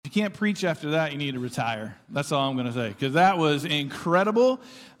you can't preach after that, you need to retire. That's all I'm going to say, because that was incredible.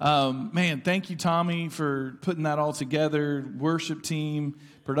 Man, thank you, Tommy, for putting that all together. Worship team,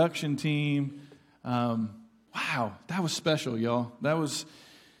 production team. Wow, that was special, y'all. That was...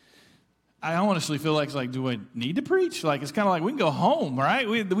 I honestly feel like it's like, do I need to preach? Like, it's kind of like we can go home, right?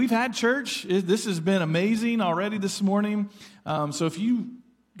 We've had church. This has been amazing already this morning. So if you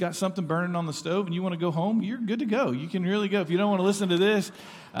got something burning on the stove and you want to go home, you're good to go. You can really go. If you don't want to listen to this,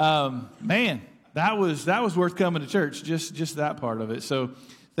 man, that was worth coming to church, just that part of it. So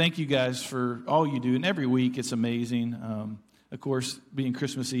thank you guys for all you do. And every week it's amazing. Of course, being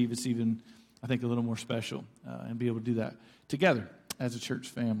Christmas Eve, it's even, I think, a little more special and be able to do that together as a church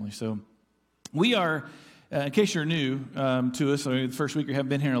family. So we are, in case you're new to us, the first week or haven't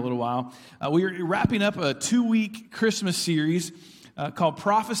been here in a little while, we are wrapping up a 2-week Christmas series called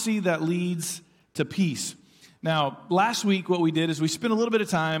Prophecy That Leads to Peace. Now, last week what we did is we spent a little bit of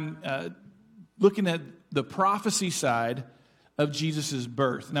time looking at the prophecy side of Jesus'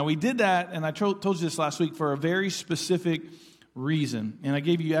 birth. Now, we did that, and I told you this last week, for a very specific reason. And I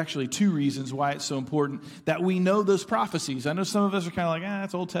gave you actually 2 reasons why it's so important that we know those prophecies. I know some of us are kind of like,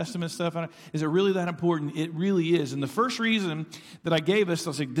 that's Old Testament stuff. Is it really that important? It really is. And the first reason that I gave us,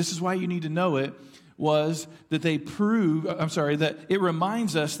 I was like, this is why you need to know it, was that that it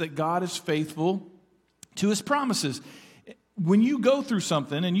reminds us that God is faithful to his promises. When you go through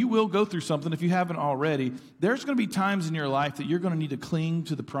something, and you will go through something if you haven't already, there's going to be times in your life that you're going to need to cling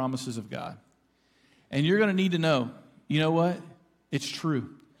to the promises of God. And you're going to need to know, you know what? It's true,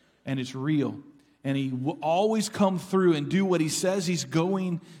 and it's real, and he will always come through and do what he says he's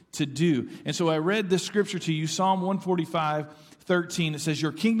going to do. And so I read this scripture to you, Psalm 145:13. It says,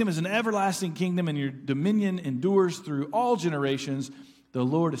 your kingdom is an everlasting kingdom, and your dominion endures through all generations. The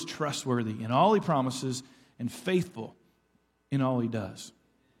Lord is trustworthy in all he promises and faithful in all he does.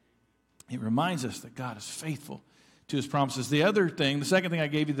 It reminds us that God is faithful to his promises. The second thing I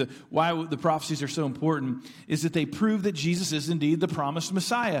gave you, why the prophecies are so important, is that they prove that Jesus is indeed the promised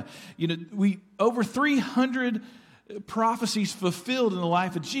Messiah. You know, over 300 prophecies fulfilled in the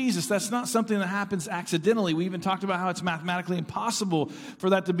life of Jesus. That's not something that happens accidentally. We even talked about how it's mathematically impossible for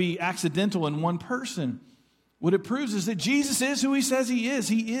that to be accidental in one person. What it proves is that Jesus is who he says he is.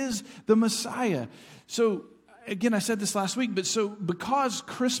 He is the Messiah. So, again, I said this last week, because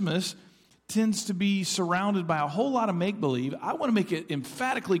Christmas tends to be surrounded by a whole lot of make-believe, I want to make it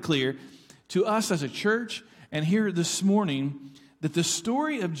emphatically clear to us as a church and here this morning that the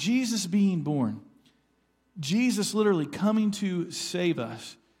story of Jesus being born, Jesus literally coming to save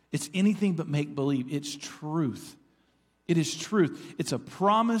us, it's anything but make-believe. It's truth. It is truth. It's a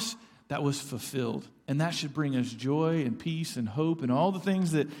promise that was fulfilled, and that should bring us joy and peace and hope and all the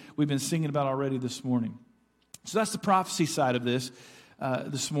things that we've been singing about already this morning. So that's the prophecy side of this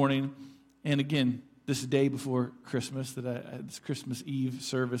morning. And again, this day before Christmas, this Christmas Eve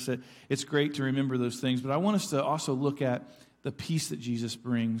service, it's great to remember those things. But I want us to also look at the peace that Jesus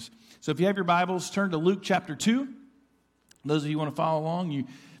brings. So if you have your Bibles, turn to Luke chapter 2. Those of you who want to follow along, you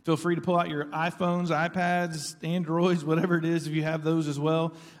feel free to pull out your iPhones, iPads, Androids, whatever it is, if you have those as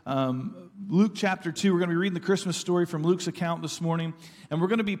well. Luke chapter 2, we're going to be reading the Christmas story from Luke's account this morning. And we're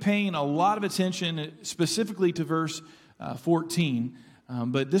going to be paying a lot of attention specifically to verse 14.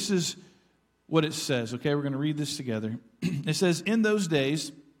 But this is what it says. Okay, we're going to read this together. It says, in those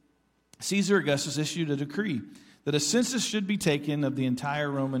days, Caesar Augustus issued a decree that a census should be taken of the entire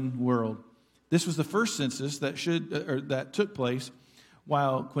Roman world. This was the first census that took place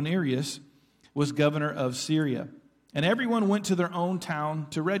while Quirinius was governor of Syria. And everyone went to their own town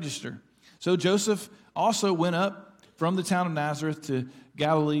to register. So Joseph also went up from the town of Nazareth to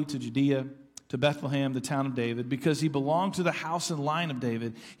Galilee, to Judea, to Bethlehem, the town of David, because he belonged to the house and line of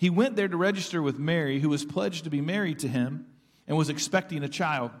David. He went there to register with Mary, who was pledged to be married to him and was expecting a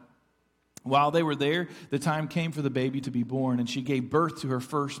child. While they were there, the time came for the baby to be born, and she gave birth to her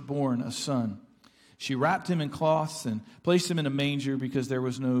firstborn, a son. She wrapped him in cloths and placed him in a manger because there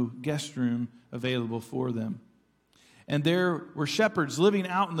was no guest room available for them. And there were shepherds living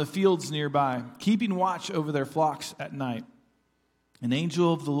out in the fields nearby, keeping watch over their flocks at night. An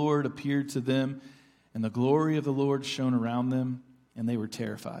angel of the Lord appeared to them, and the glory of the Lord shone around them, and they were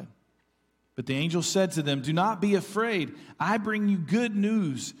terrified. But the angel said to them, do not be afraid. I bring you good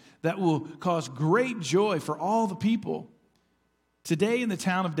news that will cause great joy for all the people. Today in the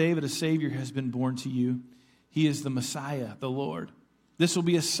town of David, a Savior has been born to you. He is the Messiah, the Lord. This will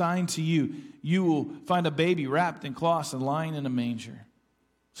be a sign to you. You will find a baby wrapped in cloths and lying in a manger.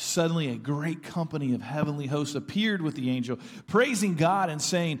 Suddenly a great company of heavenly hosts appeared with the angel, praising God and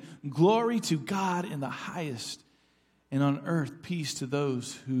saying, glory to God in the highest, and on earth peace to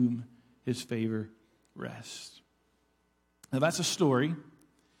those whom his favor rests. Now that's a story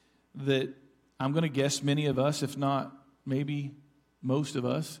that I'm going to guess many of us, if not maybe most of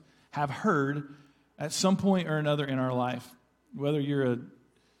us, have heard at some point or another in our life. Whether you're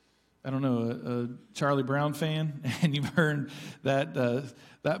a Charlie Brown fan and you've heard that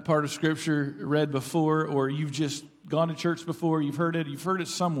part of Scripture read before, or you've just gone to church before, you've heard it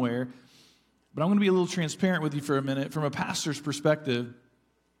somewhere. But I'm going to be a little transparent with you for a minute. From a pastor's perspective,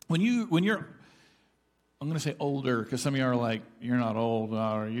 when you're, I'm going to say older, because some of you are like, you're not old,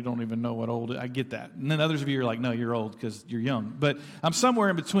 or you don't even know what old is. I get that. And then others of you are like, no, you're old because you're young. But I'm somewhere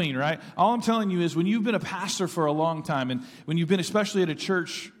in between, right? All I'm telling you is when you've been a pastor for a long time, and when you've been especially at a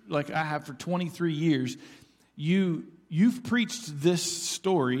church like I have for 23 years, you've preached this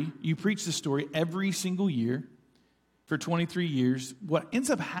story. You preach this story every single year for 23 years. What ends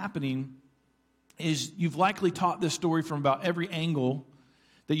up happening is you've likely taught this story from about every angle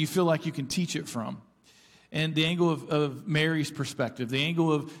that you feel like you can teach it from. And the angle of Mary's perspective, the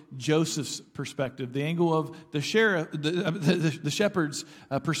angle of Joseph's perspective, the angle of the shepherd's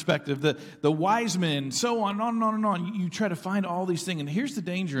perspective, the wise men, so on and on and on. You try to find all these things. And here's the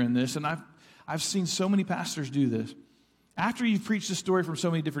danger in this, and I've seen so many pastors do this. After you've preached the story from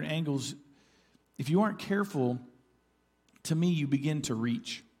so many different angles, if you aren't careful, to me, you begin to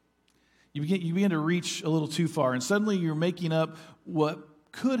reach. You begin to reach a little too far, and suddenly you're making up what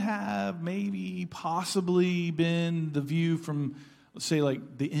could have maybe possibly been the view from, let's say,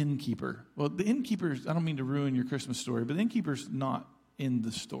 like the innkeeper. Well, the innkeeper's, I don't mean to ruin your Christmas story, but the innkeeper's not in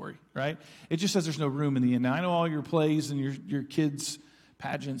the story, right? It just says there's no room in the inn. Now, I know all your plays and your kids'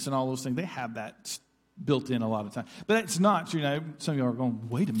 pageants and all those things, they have that built in a lot of time. But it's not true. Now, some of you are going,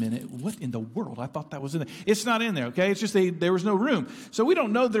 wait a minute, what in the world? I thought that was in there. It's not in there, okay? It's just there was no room. So we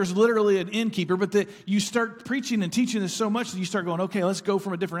don't know there's literally an innkeeper, but you start preaching and teaching this so much that you start going, okay, let's go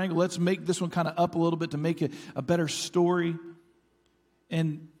from a different angle. Let's make this one kind of up a little bit to make it a better story.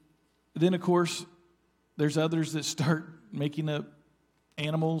 And then, of course, there's others that start making up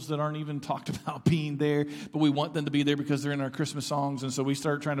animals that aren't even talked about being there, but we want them to be there because they're in our Christmas songs, and so we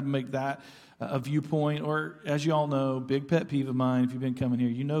start trying to make that a viewpoint. Or, as you all know, big pet peeve of mine, if you've been coming here,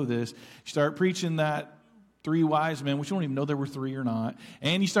 you know this. You start preaching that 3 wise men, which you don't even know there were 3 or not,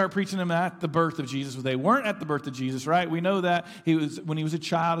 and you start preaching them at the birth of Jesus. Well, they weren't at the birth of Jesus, right? We know that when he was a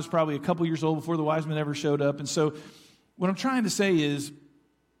child, he was probably a couple years old before the wise men ever showed up. And so what I'm trying to say is,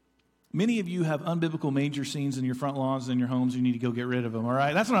 many of you have unbiblical manger scenes in your front lawns and in your homes. You need to go get rid of them, all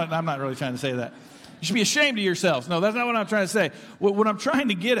right? I'm not really trying to say that. You should be ashamed of yourselves. No, that's not what I'm trying to say. What I'm trying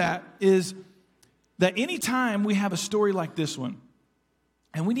to get at is that anytime we have a story like this one,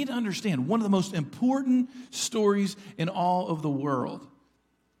 and we need to understand one of the most important stories in all of the world,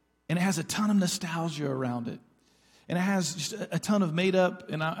 and it has a ton of nostalgia around it, and it has just a ton of made up,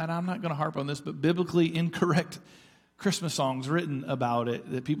 and I'm not going to harp on this, but biblically incorrect Christmas songs written about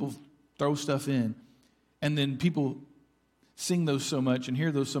it that people throw stuff in, and then people sing those so much and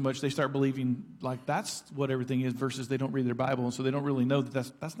hear those so much, they start believing like that's what everything is, versus they don't read their Bible, and so they don't really know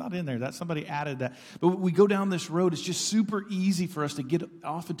that that's not in there. That somebody added that. But we go down this road, it's just super easy for us to get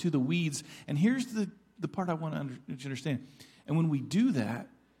off into the weeds. And here's the part I want you to understand. And when we do that,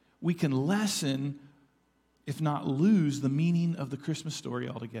 we can lessen, if not lose, the meaning of the Christmas story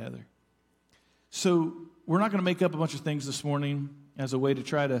altogether. So we're not going to make up a bunch of things this morning as a way to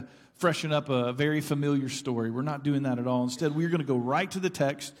try to freshen up a very familiar story. We're not doing that at all. Instead, we're going to go right to the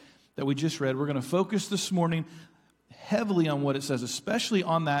text that we just read. We're going to focus this morning heavily on what it says, especially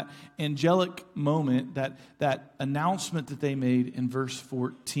on that angelic moment, that announcement that they made in verse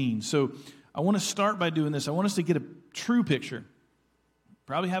 14. So I want to start by doing this. I want us to get a true picture.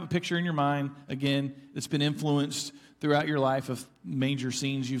 Probably have a picture in your mind, again, that's been influenced throughout your life of manger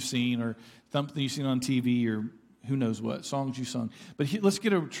scenes you've seen, or something you've seen on TV, or who knows what, songs you sung. But let's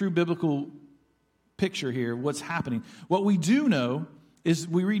get a true biblical picture here of what's happening. What we do know is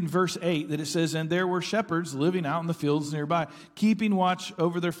we read in verse 8 that it says, and there were shepherds living out in the fields nearby, keeping watch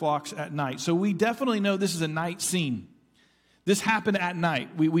over their flocks at night. So we definitely know this is a night scene. This happened at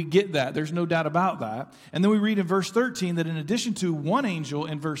night. We get that. There's no doubt about that. And then we read in verse 13 that in addition to one angel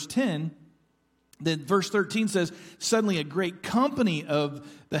in verse 10, that verse 13 says, suddenly a great company of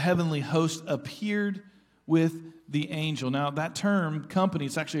the heavenly host appeared with the angel. Now, that term, company,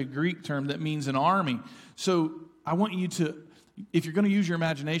 it's actually a Greek term that means an army. So I want you to, if you're going to use your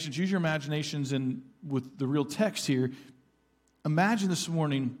imaginations and with the real text here. Imagine this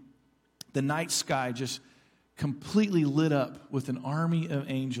morning the night sky just completely lit up with an army of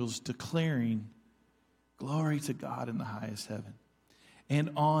angels declaring, glory to God in the highest heaven,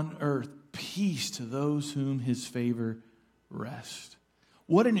 and on earth, peace to those whom his favor rests.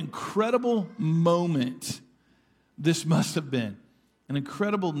 What an incredible moment this must have been. An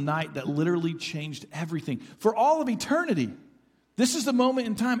incredible night that literally changed everything. For all of eternity, this is the moment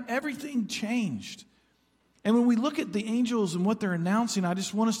in time everything changed. And when we look at the angels and what they're announcing, I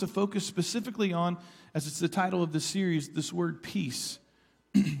just want us to focus specifically on, as it's the title of this series, this word peace.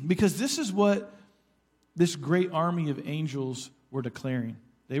 Because this is what this great army of angels were declaring.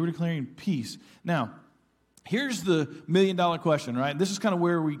 They were declaring peace. Now, here's the million-dollar question, right? This is kind of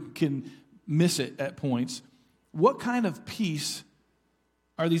where we can miss it at points. What kind of peace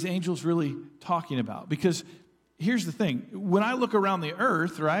are these angels really talking about? Because here's the thing. When I look around the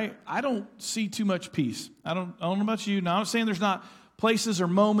earth, right, I don't see too much peace. I don't know about you. Now, I'm not saying there's not places or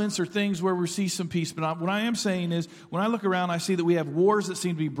moments or things where we see some peace. But what I am saying is when I look around, I see that we have wars that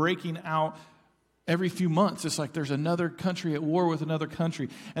seem to be breaking out every few months. It's like there's another country at war with another country.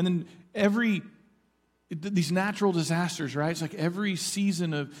 And then these natural disasters, right? It's like every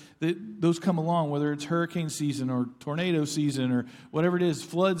season of those come along, whether it's hurricane season or tornado season or whatever it is,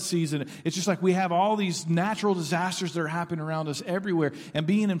 flood season. It's just like we have all these natural disasters that are happening around us everywhere. And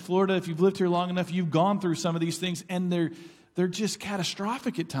being in Florida, if you've lived here long enough, you've gone through some of these things, and they're just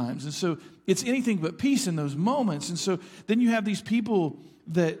catastrophic at times. And so it's anything but peace in those moments. And so then you have these people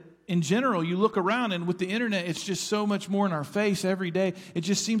that, in general, you look around, and with the internet, it's just so much more in our face every day. It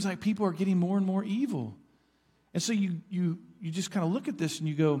just seems like people are getting more and more evil. And so you just kind of look at this and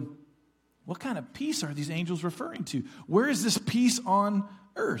you go, what kind of peace are these angels referring to? Where is this peace on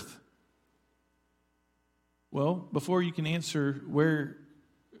earth? Well, before you can answer where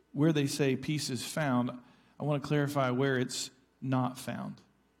they say peace is found, I want to clarify where it's not found.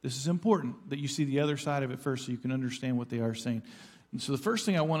 This is important that you see the other side of it first so you can understand what they are saying. And so the first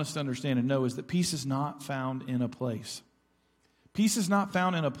thing I want us to understand and know is that peace is not found in a place. Peace is not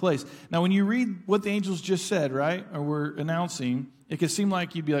found in a place. Now, when you read what the angels just said, right, or were announcing, it could seem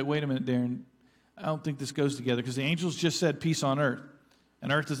like you'd be like, wait a minute, Darren, I don't think this goes together, because the angels just said peace on earth,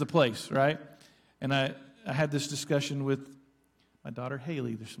 and earth is a place, right? And I had this discussion with my daughter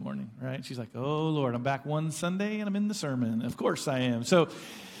Haley this morning, right? She's like, oh, Lord, I'm back one Sunday, and I'm in the sermon. Of course I am. So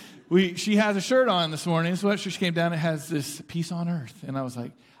she has a shirt on this morning, a sweatshirt. She came down, it has this peace on earth. And I was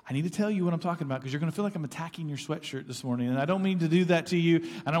like, I need to tell you what I'm talking about, because you're going to feel like I'm attacking your sweatshirt this morning. And I don't mean to do that to you.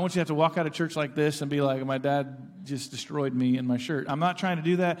 I don't want you to have to walk out of church like this and be like, my dad just destroyed me in my shirt. I'm not trying to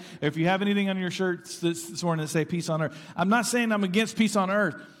do that. If you have anything on your shirt this morning that say peace on earth, I'm not saying I'm against peace on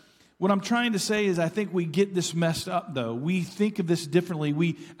earth. What I'm trying to say is I think we get this messed up, though. We think of this differently.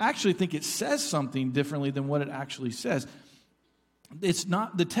 We actually think it says something differently than what it actually says. It's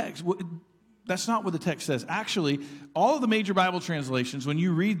not the text. That's not what the text says. Actually, all of the major Bible translations, when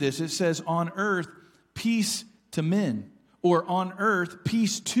you read this, it says on earth, peace to men, or on earth,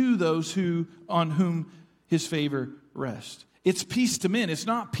 peace to those on whom his favor rests. It's peace to men. It's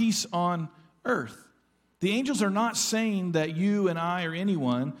not peace on earth. The angels are not saying that you and I or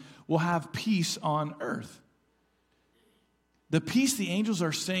anyone will have peace on earth. The peace the angels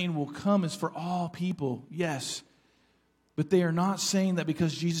are saying will come is for all people, yes. But they are not saying that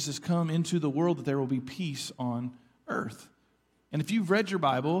because Jesus has come into the world that there will be peace on earth. And if you've read your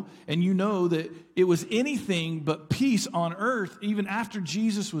Bible and you know that it was anything but peace on earth even after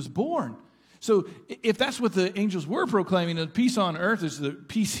Jesus was born. So if that's what the angels were proclaiming, that peace on earth is the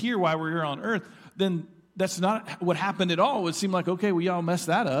peace here while we're here on earth, then that's not what happened at all. It would seem like, okay, well, y'all messed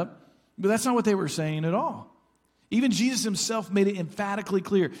that up. But that's not what they were saying at all. Even Jesus himself made it emphatically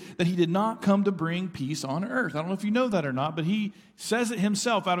clear that he did not come to bring peace on earth. I don't know if you know that or not, but he says it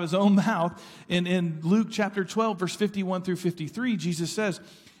himself out of his own mouth. In Luke chapter 12, verse 51 through 53, Jesus says,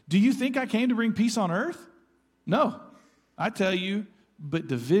 do you think I came to bring peace on earth? No, I tell you, but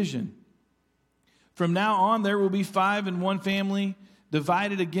division. From now on, there will be 5 in one family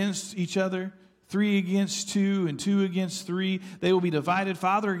divided against each other, 3 against 2, and 2 against 3. They will be divided,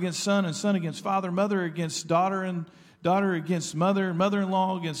 father against son, and son against father, mother against daughter, and daughter against mother, and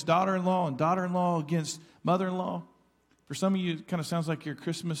mother-in-law against daughter-in-law, and daughter-in-law against mother-in-law. For some of you, it kind of sounds like your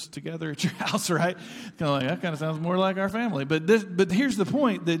Christmas together at your house, right? Kind of like, that kind of sounds more like our family. But here's the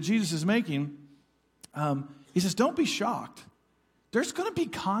point that Jesus is making. He says, don't be shocked. There's going to be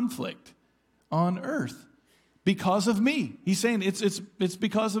conflict on earth. Because of me. He's saying it's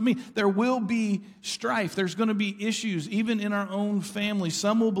because of me. There will be strife. There's going to be issues, even in our own family.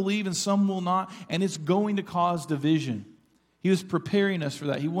 Some will believe and some will not, and it's going to cause division. He was preparing us for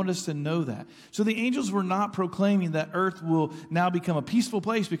that. He wanted us to know that. So the angels were not proclaiming that earth will now become a peaceful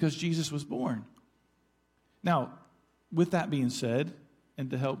place because Jesus was born. Now, with that being said, and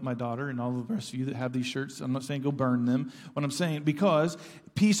to help my daughter and all the rest of you that have these shirts. I'm not saying go burn them. What I'm saying, because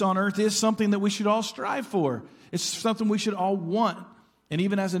peace on earth is something that we should all strive for. It's something we should all want. And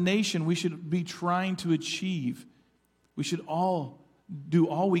even as a nation, we should be trying to achieve. We should all do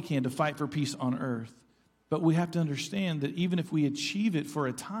all we can to fight for peace on earth. But we have to understand that even if we achieve it for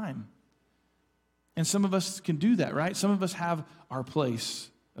a time, and some of us can do that, right? Some of us have our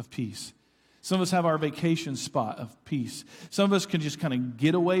place of peace. Some of us have our vacation spot of peace. Some of us can just kind of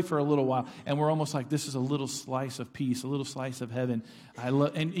get away for a little while, and we're almost like, this is a little slice of peace, a little slice of heaven.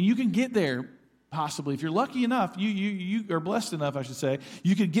 And you can get there, possibly. If you're lucky enough, you are blessed enough, I should say,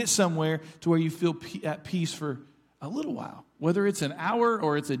 you could get somewhere to where you feel at peace for a little while. Whether it's an hour,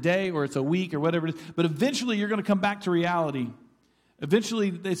 or it's a day, or it's a week, or whatever it is. But eventually, you're going to come back to reality.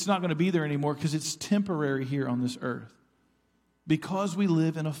 Eventually, it's not going to be there anymore because it's temporary here on this earth. Because we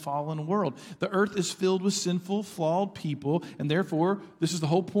live in a fallen world. The earth is filled with sinful, flawed people, and therefore, this is the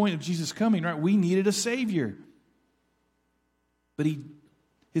whole point of Jesus coming, right? We needed a Savior. But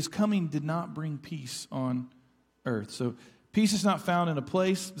his coming did not bring peace on earth. So peace is not found in a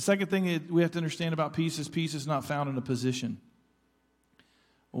place. The second thing we have to understand about peace is not found in a position.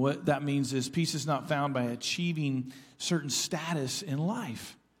 What that means is peace is not found by achieving certain status in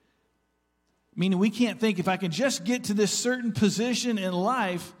life. Meaning we can't think, if I can just get to this certain position in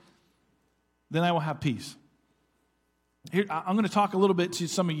life, then I will have peace. Here, I'm going to talk a little bit to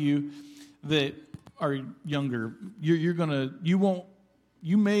some of you that are younger. You're going to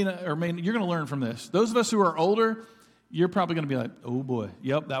learn from this. Those of us who are older, you're probably going to be like, oh boy,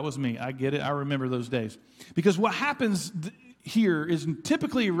 yep, that was me. I get it. I remember those days. Because what happens here is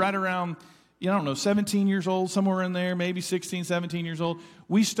typically right around, 17 years old, somewhere in there, maybe 16, 17 years old,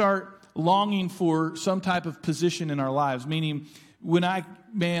 we start longing for some type of position in our lives. Meaning, I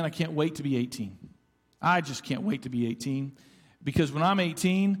can't wait to be 18. I just can't wait to be 18. Because when I'm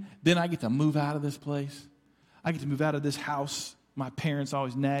 18, then I get to move out of this place. I get to move out of this house. My parents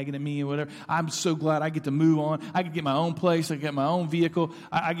always nagging at me and whatever. I'm so glad I get to move on. I can get my own place. I get my own vehicle.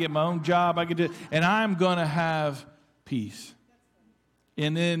 I get my own job. And I'm going to have peace.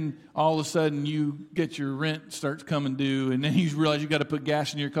 And then all of a sudden you get your rent starts coming due, and then you realize you got to put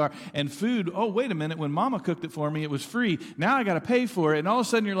gas in your car. And food, oh, wait a minute, when Mama cooked it for me, it was free. Now I got to pay for it. And all of a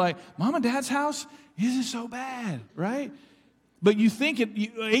sudden you're like, Mom and Dad's house isn't so bad, right? But you think at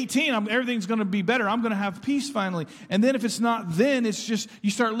 18, everything's going to be better. I'm going to have peace finally. And then if it's not then, it's just you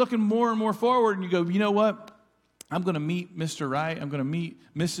start looking more and more forward, and you go, you know what? I'm going to meet Mr. Right. I'm going to meet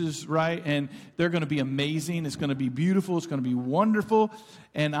Mrs. Right, and they're going to be amazing. It's going to be beautiful. It's going to be wonderful,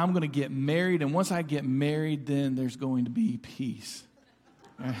 and I'm going to get married. And once I get married, then there's going to be peace.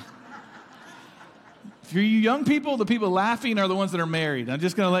 For you young people, the people laughing are the ones that are married. I'm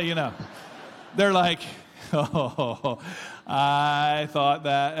just going to let you know. They're like, oh, I thought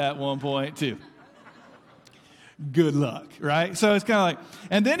that at one point too. Good luck, right? So it's kind of like,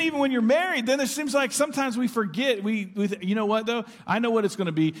 and then even when you're married, then it seems like sometimes we forget. You know what, though? I know what it's going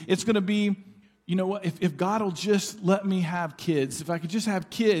to be. It's going to be, you know what, if God will just let me have kids, if I could just have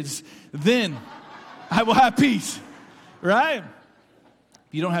kids, then I will have peace, right?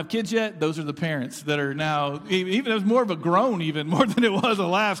 If you don't have kids yet, those are the parents that are now, even it was more of a groan even, more than it was a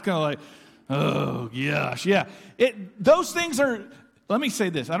laugh, kind of like, oh, gosh, yeah. Those things are... Let me say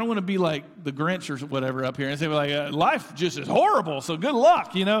this. I don't want to be like the Grinch or whatever up here and say, life just is horrible, so good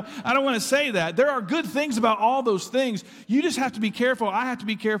luck, I don't want to say that. There are good things about all those things. You just have to be careful. I have to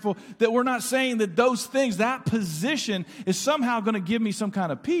be careful that we're not saying that those things, that position is somehow going to give me some kind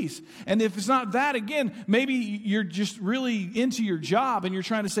of peace. And if it's not that, again, maybe you're just really into your job and you're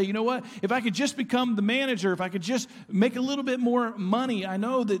trying to say, you know what, if I could just become the manager, if I could just make a little bit more money, I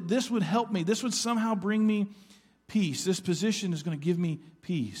know that this would help me. This would somehow bring me peace. This position is going to give me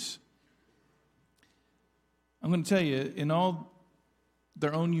peace. I'm going to tell you, in all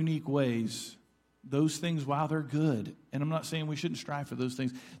their own unique ways, those things, while they're good, and I'm not saying we shouldn't strive for those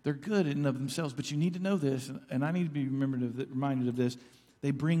things, they're good in and of themselves, but you need to know this, and I need to be reminded of this,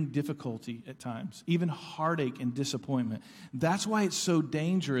 they bring difficulty at times, even heartache and disappointment. That's why it's so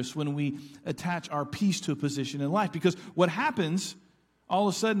dangerous when we attach our peace to a position in life, because what happens... all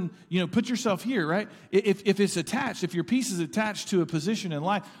of a sudden, put yourself here, right? If it's attached, if your peace is attached to a position in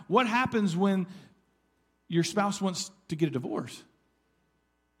life, what happens when your spouse wants to get a divorce?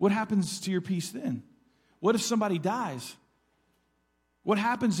 What happens to your peace then? What if somebody dies? What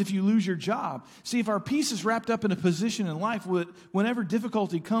happens if you lose your job? See, if our peace is wrapped up in a position in life, whenever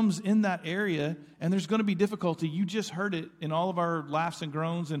difficulty comes in that area, and there's going to be difficulty, you just heard it in all of our laughs and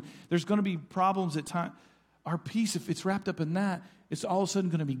groans, and there's going to be problems at times. Our peace, if it's wrapped up in that, it's all of a sudden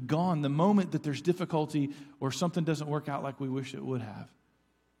going to be gone the moment that there's difficulty or something doesn't work out like we wish it would have.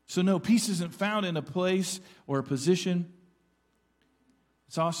 So no, peace isn't found in a place or a position.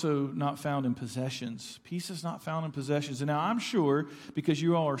 It's also not found in possessions. Peace is not found in possessions. And now I'm sure, because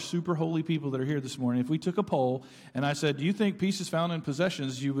you all are super holy people that are here this morning, if we took a poll and I said, do you think peace is found in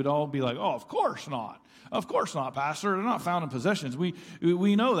possessions? You would all be like, oh, of course not. Of course not, Pastor. They're not found in possessions. We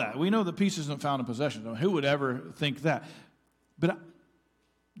know that. We know that peace isn't found in possessions. I mean, who would ever think that? But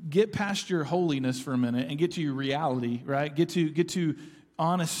get past your holiness for a minute and get to your reality, right? Get to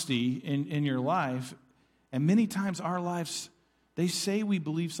honesty in your life. And many times our lives, they say we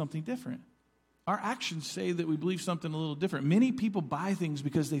believe something different. Our actions say that we believe something a little different. Many people buy things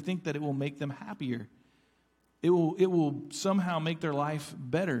because they think that it will make them happier. It will somehow make their life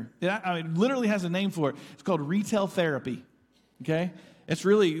better. It literally has a name for it. It's called retail therapy, okay? It's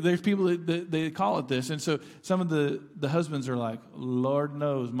really, there's people that they call it this. And so some of the husbands are like, Lord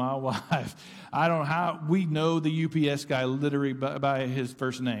knows, my wife, I don't know how, we know the UPS guy literally by his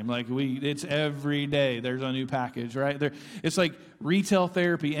first name. Like it's every day there's a new package, right? It's like retail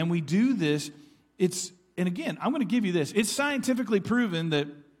therapy. And we do this, and again, I'm going to give you this. It's scientifically proven that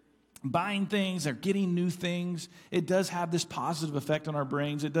buying things or getting new things, it does have this positive effect on our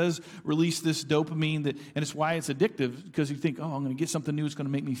brains. It does release this dopamine, and it's why it's addictive, because you think, oh, I'm going to get something new. It's going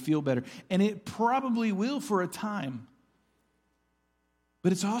to make me feel better. And it probably will for a time.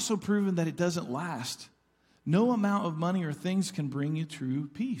 But it's also proven that it doesn't last. No amount of money or things can bring you true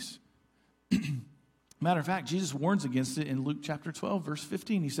peace. Matter of fact, Jesus warns against it in Luke chapter 12, verse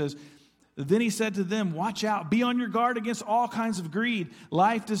 15. He says, then he said to them, watch out, be on your guard against all kinds of greed.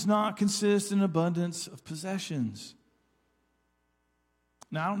 Life does not consist in abundance of possessions.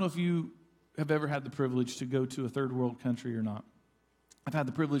 Now, I don't know if you have ever had the privilege to go to a third world country or not. I've had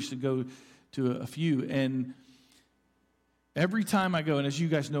the privilege to go to a few, and every time I go, and as you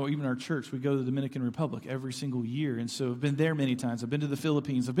guys know, even our church, we go to the Dominican Republic every single year, and so I've been there many times. I've been to the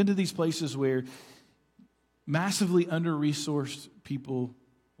Philippines. I've been to these places where massively under-resourced people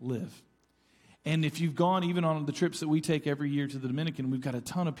live. And if you've gone even on the trips that we take every year to the Dominican, we've got a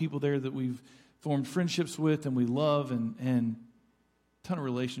ton of people there that we've formed friendships with and we love, and a ton of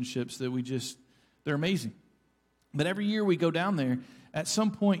relationships that they're amazing. But every year we go down there, at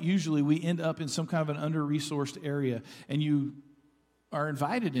some point usually we end up in some kind of an under-resourced area, and you are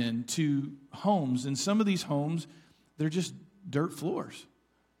invited into homes. And some of these homes, they're just dirt floors.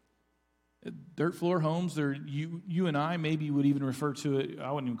 Dirt floor homes, you and I maybe would even refer to it,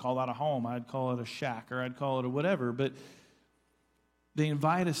 I wouldn't even call that a home. I'd call it a shack, or I'd call it a whatever. But they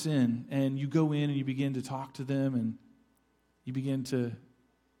invite us in, and you go in and you begin to talk to them, and you begin to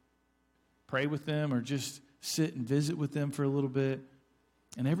pray with them or just sit and visit with them for a little bit.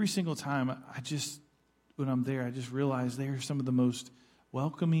 And every single time, when I'm there, I just realize they are some of the most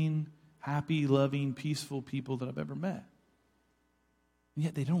welcoming, happy, loving, peaceful people that I've ever met. And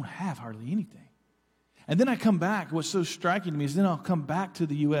yet they don't have hardly anything. And then I come back. What's so striking to me is then I'll come back to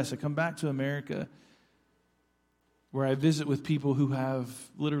the U.S. I come back to America, where I visit with people who have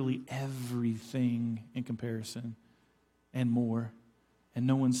literally everything in comparison and more, and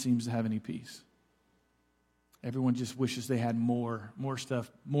no one seems to have any peace. Everyone just wishes they had more stuff,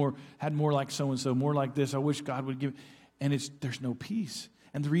 had more like so-and-so, more like this. I wish God would give. And there's no peace.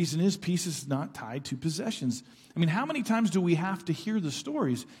 And the reason is peace is not tied to possessions. I mean, how many times do we have to hear the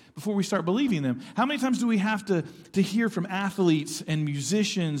stories before we start believing them? How many times do we have to hear from athletes and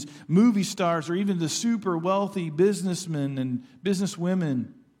musicians, movie stars, or even the super wealthy businessmen and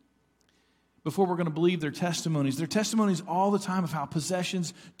businesswomen before we're going to believe their testimonies? Their testimonies all the time of how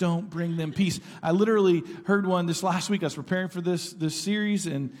possessions don't bring them peace. I literally heard one this last week. I was preparing for this series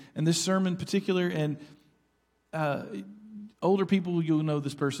and this sermon in particular, and older people, you'll know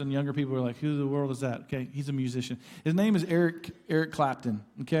this person. Younger people are like, who in the world is that? Okay, he's a musician. His name is Eric Clapton,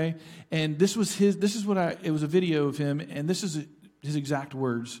 okay? And it was a video of him, and this is his exact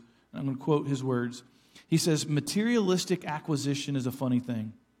words. I'm going to quote his words. He says, materialistic acquisition is a funny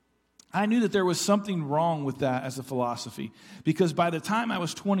thing. I knew that there was something wrong with that as a philosophy, because by the time I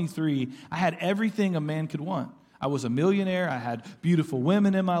was 23, I had everything a man could want. I was a millionaire. I had beautiful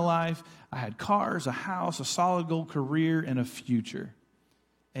women in my life. I had cars, a house, a solid gold career, and a future.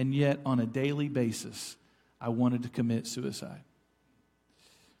 And yet, on a daily basis, I wanted to commit suicide.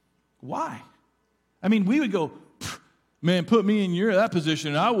 Why? I mean, we would go, man, put me in that position,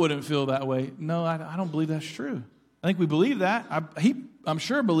 and I wouldn't feel that way. No, I don't believe that's true. I think we believe that. I'm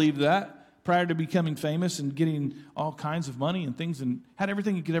sure believed that prior to becoming famous and getting all kinds of money and things, and had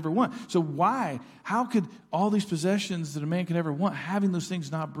everything he could ever want. So why? How could all these possessions that a man could ever want, having those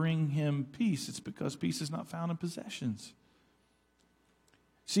things not bring him peace? It's because peace is not found in possessions.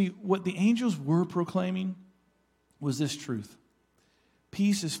 See, what the angels were proclaiming was this truth.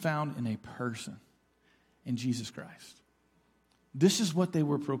 Peace is found in a person, in Jesus Christ. This is what they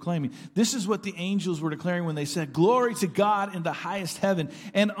were proclaiming. This is what the angels were declaring when they said, "Glory to God in the highest heaven,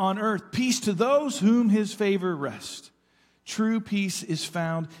 and on earth peace to those whom his favor rests." True peace is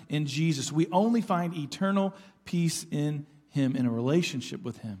found in Jesus. We only find eternal peace in him, in a relationship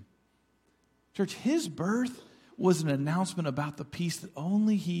with him. Church, his birth was an announcement about the peace that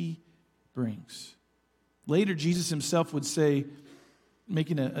only he brings. Later, Jesus himself would say,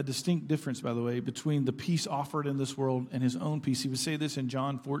 making a distinct difference, by the way, between the peace offered in this world and his own peace. He would say this in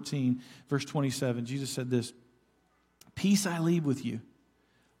John 14, verse 27. Jesus said this, "Peace I leave with you.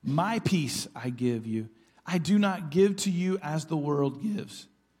 My peace I give you. I do not give to you as the world gives.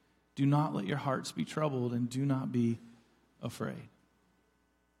 Do not let your hearts be troubled, and do not be afraid."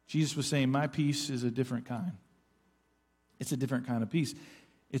 Jesus was saying, my peace is a different kind. It's a different kind of peace.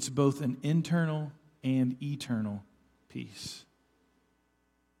 It's both an internal and eternal peace.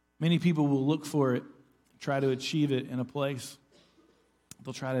 Many people will look for it, try to achieve it in a place.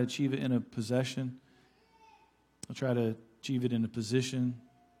 They'll try to achieve it in a possession. They'll try to achieve it in a position.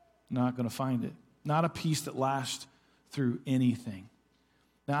 Not going to find it. Not a peace that lasts through anything.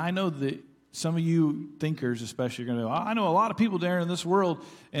 Now, I know that some of you thinkers especially are going to go, I know a lot of people there in this world,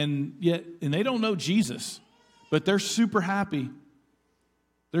 and they don't know Jesus, but they're super happy.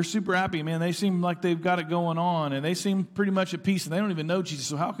 They're super happy, man. They seem like they've got it going on, and they seem pretty much at peace, and they don't even know Jesus.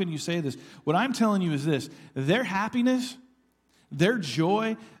 So how can you say this? What I'm telling you is this. Their happiness, their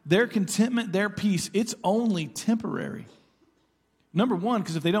joy, their contentment, their peace, it's only temporary. Number one,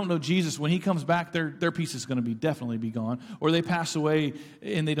 because if they don't know Jesus, when he comes back, their peace is going to definitely be gone. Or they pass away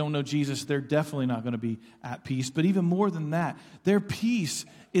and they don't know Jesus, they're definitely not going to be at peace. But even more than that, their peace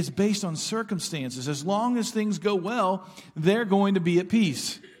is based on circumstances. As long as things go well, they're going to be at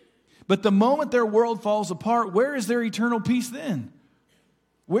peace. But the moment their world falls apart, where is their eternal peace then?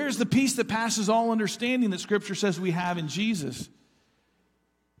 Where's the peace that passes all understanding that Scripture says we have in Jesus?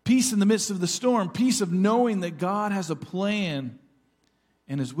 Peace in the midst of the storm. Peace of knowing that God has a plan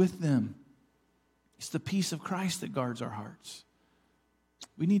and is with them. It's the peace of Christ that guards our hearts.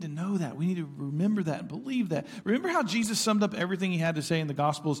 We need to know that. We need to remember that and believe that. Remember how Jesus summed up everything he had to say in the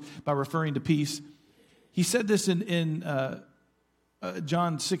Gospels by referring to peace? He said this in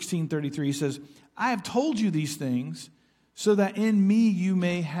John 16:33. He says, "I have told you these things so that in me you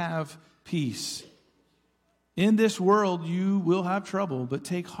may have peace. In this world you will have trouble, but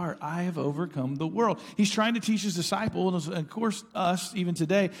take heart, I have overcome the world." He's trying to teach his disciples, and of course us even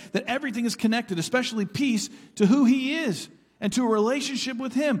today, that everything is connected, especially peace, to who he is and to a relationship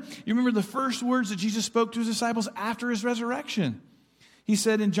with him. You remember the first words that Jesus spoke to his disciples after his resurrection. He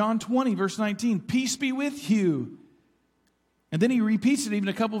said in John 20, verse 19, "Peace be with you." And then he repeats it even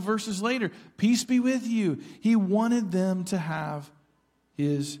a couple verses later. "Peace be with you." He wanted them to have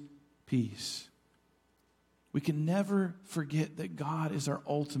his peace. We can never forget that God is our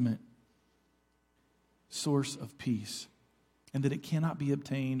ultimate source of peace, and that it cannot be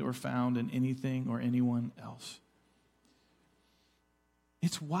obtained or found in anything or anyone else.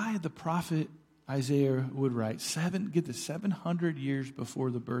 It's why the prophet Isaiah would write, 700 years before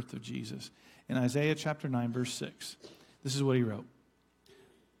the birth of Jesus. In Isaiah chapter 9, verse 6, this is what he wrote.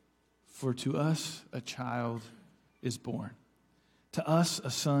 "For to us a child is born. To us a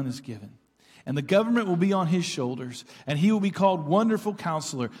son is given. And the government will be on his shoulders, and he will be called Wonderful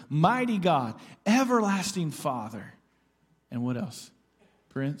Counselor, Mighty God, Everlasting Father." And what else?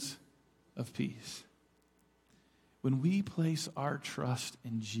 "Prince of Peace." When we place our trust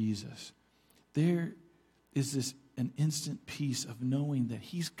in Jesus, there is an instant peace of knowing that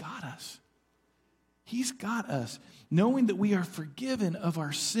he's got us. He's got us. Knowing that we are forgiven of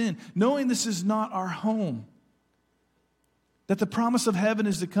our sin. Knowing this is not our home. That the promise of heaven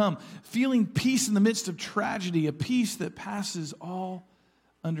is to come. Feeling peace in the midst of tragedy. A peace that passes all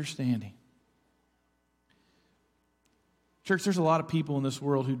understanding. Church, there's a lot of people in this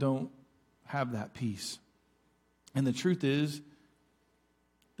world who don't have that peace. And the truth is,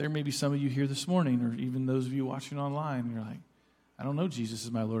 there may be some of you here this morning, or even those of you watching online, and you're like, I don't know Jesus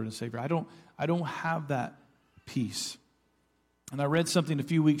is my Lord and Savior. I don't have that peace. And I read something a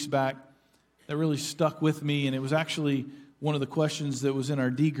few weeks back that really stuck with me, and it was actually one of the questions that was in our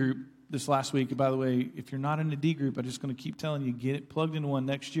D group this last week. And by the way, if you're not in a D group, I'm just going to keep telling you, get it plugged into one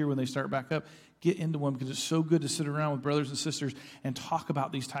next year when they start back up. Get into one, because it's so good to sit around with brothers and sisters and talk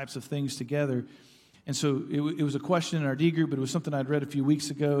about these types of things together. And so it was a question in our D group, but it was something I'd read a few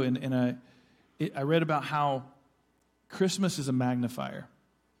weeks ago, and I read about how Christmas is a magnifier.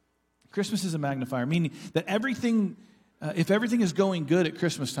 Christmas is a magnifier, meaning that everything, if everything is going good at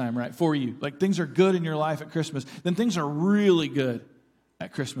Christmas time, right, for you, like things are good in your life at Christmas, then things are really good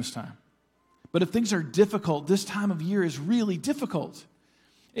at Christmas time. But if things are difficult, this time of year is really difficult.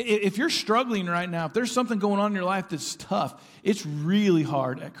 If you're struggling right now, if there's something going on in your life that's tough, it's really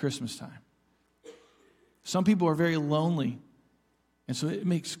hard at Christmas time. Some people are very lonely, and so it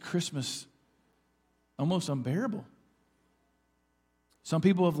makes Christmas almost unbearable. Some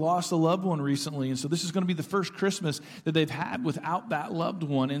people have lost a loved one recently, and so this is going to be the first Christmas that they've had without that loved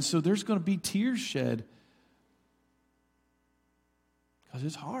one, and so there's going to be tears shed because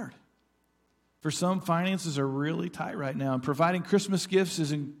it's hard. For some, finances are really tight right now, and providing Christmas gifts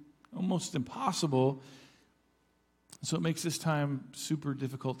is almost impossible. So it makes this time super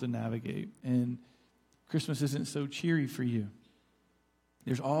difficult to navigate, and Christmas isn't so cheery for you.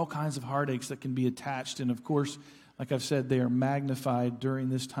 There's all kinds of heartaches that can be attached, and of course, like I've said, they are magnified during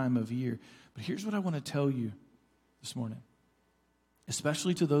this time of year. But here's what I want to tell you this morning,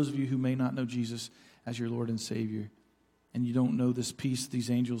 especially to those of you who may not know Jesus as your Lord and Savior, and you don't know this peace these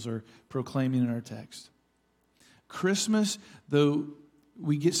angels are proclaiming in our text. Christmas, though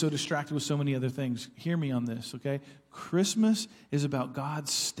we get so distracted with so many other things, hear me on this, okay? Christmas is about God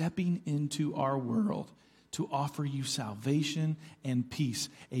stepping into our world to offer you salvation and peace,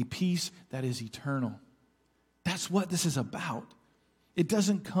 a peace that is eternal. That's what this is about. It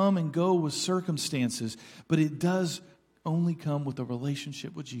doesn't come and go with circumstances, but it does only come with a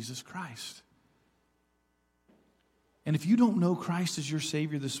relationship with Jesus Christ. And if you don't know Christ as your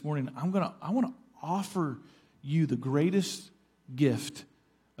Savior this morning, I want to offer you the greatest gift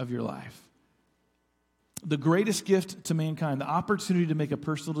of your life. The greatest gift to mankind, the opportunity to make a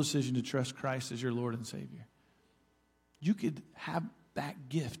personal decision to trust Christ as your Lord and Savior. You could have that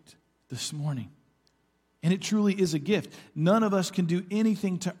gift this morning. And it truly is a gift. None of us can do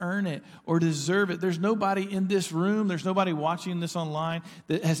anything to earn it or deserve it. There's nobody in this room, there's nobody watching this online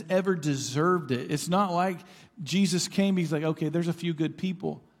that has ever deserved it. It's not like Jesus came, he's like, okay, there's a few good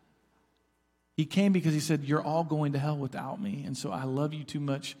people. He came because he said, you're all going to hell without me. And so I love you too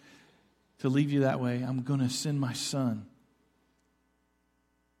much to leave you that way. I'm going to send my son.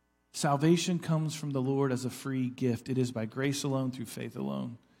 Salvation comes from the Lord as a free gift. It is by grace alone, through faith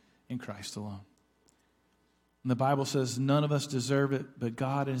alone, in Christ alone. And the Bible says none of us deserve it, but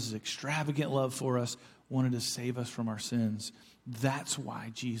God in his extravagant love for us wanted to save us from our sins. That's why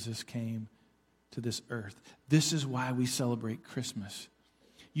Jesus came to this earth. This is why we celebrate Christmas.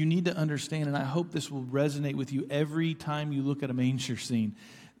 You need to understand, and I hope this will resonate with you every time you look at a manger scene.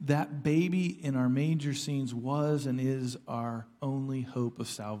 That baby in our manger scenes was and is our only hope of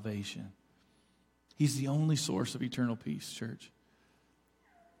salvation. He's the only source of eternal peace, church.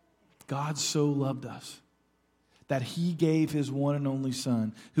 God so loved us that he gave his one and only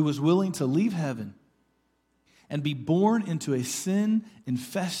son, who was willing to leave heaven and be born into a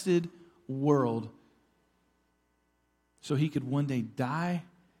sin-infested world so he could one day die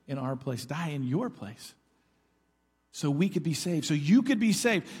in our place, die in your place, so we could be saved, so you could be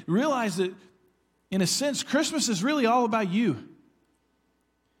saved. Realize that, in a sense, Christmas is really all about you.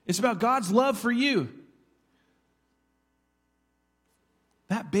 It's about God's love for you.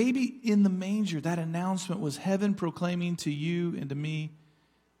 That baby in the manger, that announcement was heaven proclaiming to you and to me,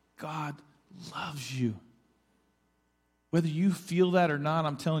 God loves you. Whether you feel that or not,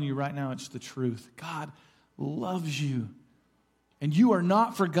 I'm telling you right now, it's the truth. God loves you. And you are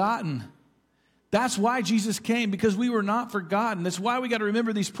not forgotten. That's why Jesus came, because we were not forgotten. That's why we got to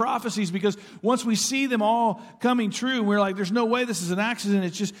remember these prophecies, because once we see them all coming true, we're like, there's no way this is an accident.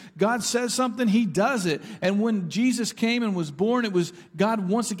 It's just God says something, he does it. And when Jesus came and was born, it was God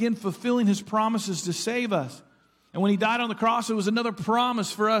once again fulfilling his promises to save us. And when he died on the cross, it was another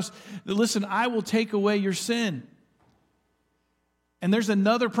promise for us that, listen, I will take away your sin. And there's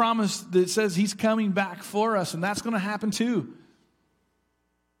another promise that says he's coming back for us, and that's going to happen too.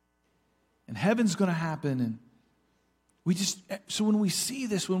 And heaven's going to happen. And so when we see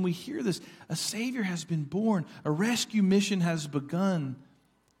this, when we hear this, a Savior has been born. A rescue mission has begun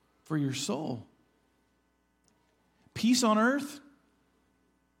for your soul. Peace on earth?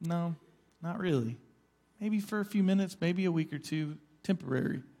 No, not really. Maybe for a few minutes, maybe a week or two,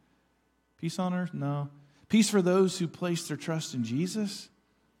 temporary. Peace on earth? No. Peace for those who place their trust in Jesus?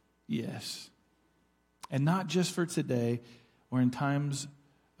 Yes. And not just for today or in times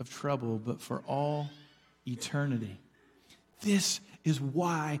of trouble, but for all eternity. This is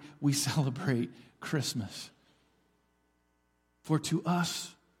why we celebrate Christmas. For to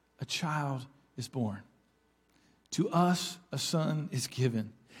us a child is born. To us a son is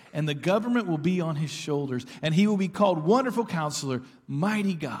given. And the government will be on his shoulders. And he will be called Wonderful Counselor,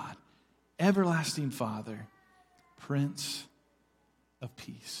 Mighty God, Everlasting Father, Prince of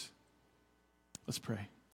Peace. Let's pray.